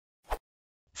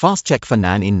Fast check for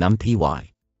NaN in NumPy.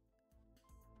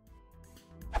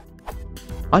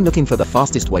 I'm looking for the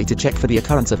fastest way to check for the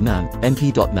occurrence of NaN,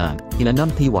 np.nan, in a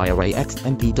NumPy array x.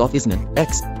 np.isNaN,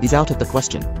 x, is out of the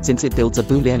question, since it builds a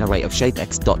Boolean array of shape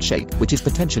x.shape, which is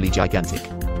potentially gigantic.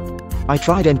 I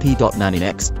tried np.nan in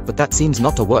x, but that seems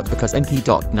not to work because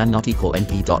np.nan not equal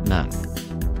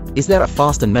np.nan. Is there a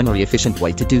fast and memory efficient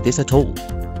way to do this at all?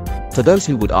 To those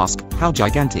who would ask, how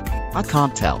gigantic, I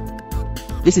can't tell.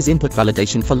 This is input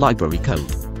validation for library code.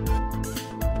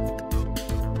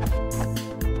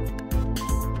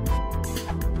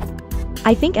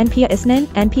 I think np.isNaN,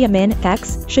 np.min,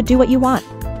 x, should do what you want.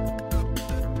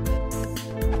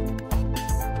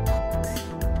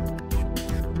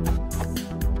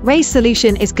 Ray's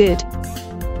solution is good.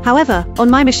 However,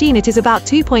 on my machine it is about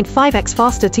 2.5x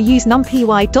faster to use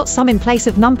numpy.sum in place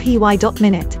of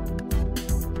numpy.minit.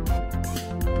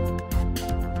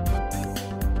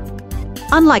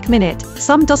 Unlike minit,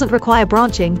 sum doesn't require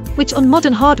branching, which on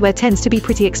modern hardware tends to be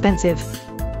pretty expensive.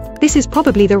 This is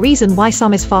probably the reason why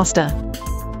sum is faster.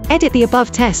 Edit the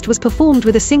above test was performed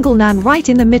with a single NaN right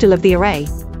in the middle of the array.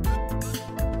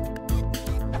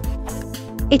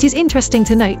 It is interesting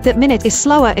to note that minit is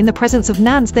slower in the presence of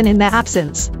NaNs than in their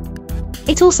absence.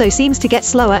 It also seems to get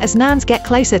slower as NaNs get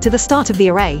closer to the start of the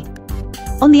array.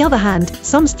 On the other hand,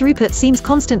 sum's throughput seems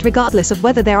constant regardless of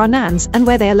whether there are NaNs and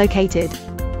where they are located.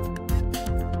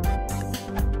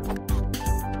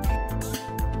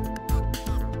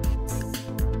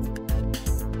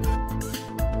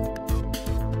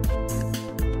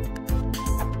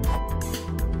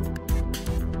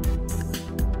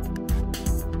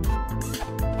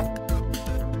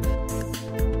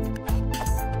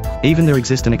 Even there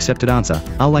exists an accepted answer.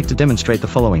 I'll like to demonstrate the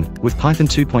following, with Python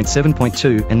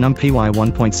 2.7.2 and NumPy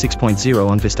 1.6.0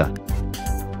 on Vista.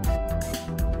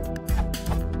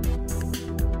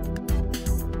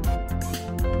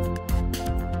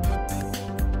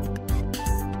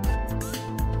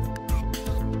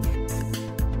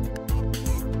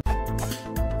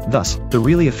 Thus, the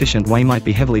really efficient way might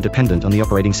be heavily dependent on the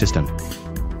operating system.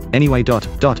 Anyway,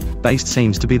 based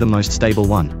seems to be the most stable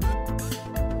one.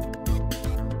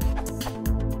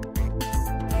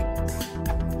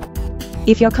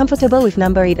 If you're comfortable with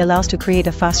number, it allows to create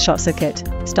a fast short circuit,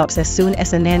 stops as soon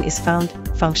as a NaN is found,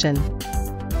 function.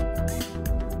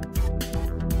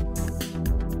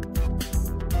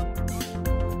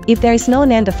 If there is no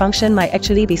NaN, the function might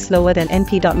actually be slower than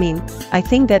np.min. I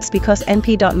think that's because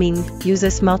np.min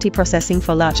uses multiprocessing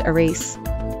for large arrays.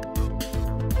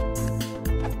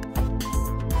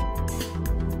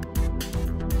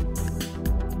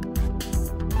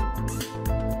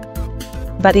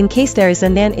 But in case there is a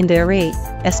NaN in the array,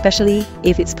 especially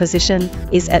if its position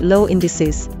is at low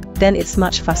indices, then it's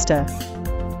much faster.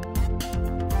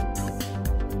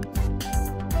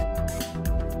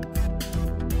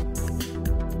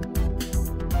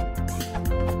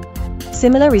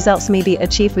 Similar results may be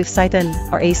achieved with Cython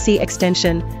or AC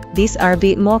extension. These are a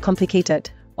bit more complicated,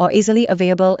 or easily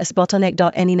available as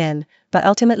bottleneck.NaN, but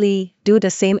ultimately do the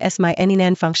same as my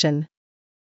NaN function.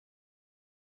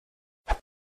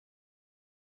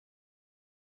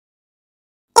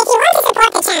 If you want to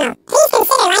support the channel, please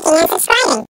consider liking and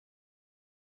subscribing.